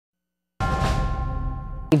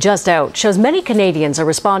Just out shows many Canadians are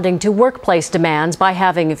responding to workplace demands by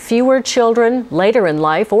having fewer children later in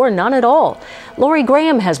life or none at all. Lori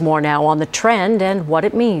Graham has more now on the trend and what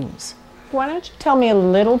it means. Why don't you tell me a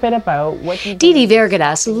little bit about what you do? Didi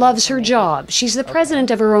Vergadas loves her job. She's the president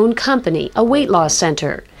of her own company, a weight loss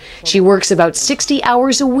center. She works about 60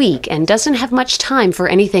 hours a week and doesn't have much time for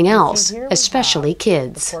anything else, especially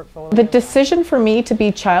kids. The decision for me to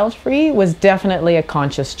be child-free was definitely a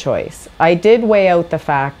conscious choice. I did weigh out the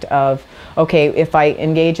fact of, okay, if I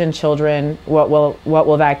engage in children, what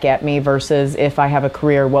will that get me versus if I have a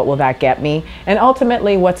career, what will that get me? And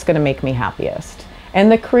ultimately, what's going to make me happiest? And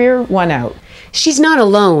the career won out. She's not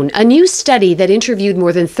alone. A new study that interviewed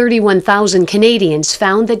more than 31,000 Canadians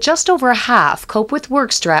found that just over half cope with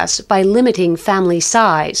work stress by limiting family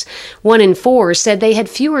size. 1 in 4 said they had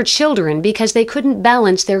fewer children because they couldn't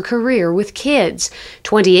balance their career with kids.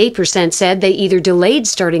 28% said they either delayed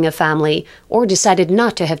starting a family or decided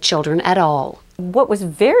not to have children at all. What was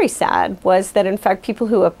very sad was that, in fact, people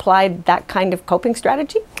who applied that kind of coping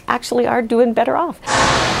strategy actually are doing better off.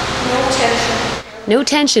 No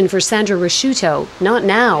tension for Sandra Rasciuto, not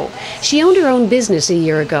now. She owned her own business a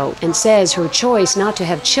year ago and says her choice not to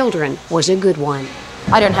have children was a good one.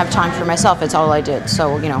 I didn't have time for myself, it's all I did.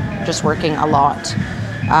 So, just working a lot,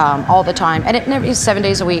 all the time. And it was 7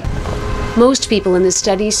 days a week. Most people in the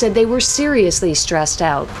study said they were seriously stressed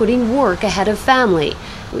out, putting work ahead of family,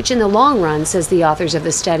 which in the long run, says the authors of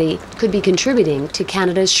the study, could be contributing to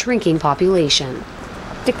Canada's shrinking population.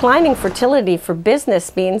 Declining fertility for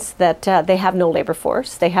business means that they have no labor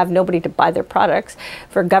force, they have nobody to buy their products.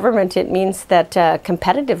 For government, it means that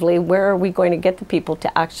competitively, where are we going to get the people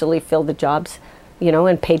to actually fill the jobs,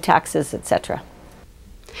 and pay taxes, etc.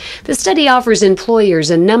 The study offers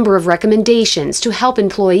employers a number of recommendations to help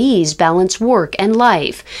employees balance work and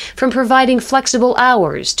life, from providing flexible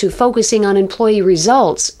hours to focusing on employee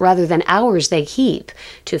results rather than hours they keep,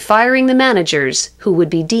 to firing the managers who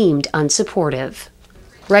would be deemed unsupportive.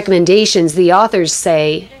 Recommendations, the authors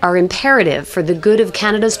say, are imperative for the good of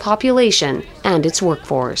Canada's population and its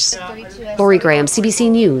workforce. Lori Graham, CBC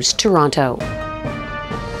News, Toronto.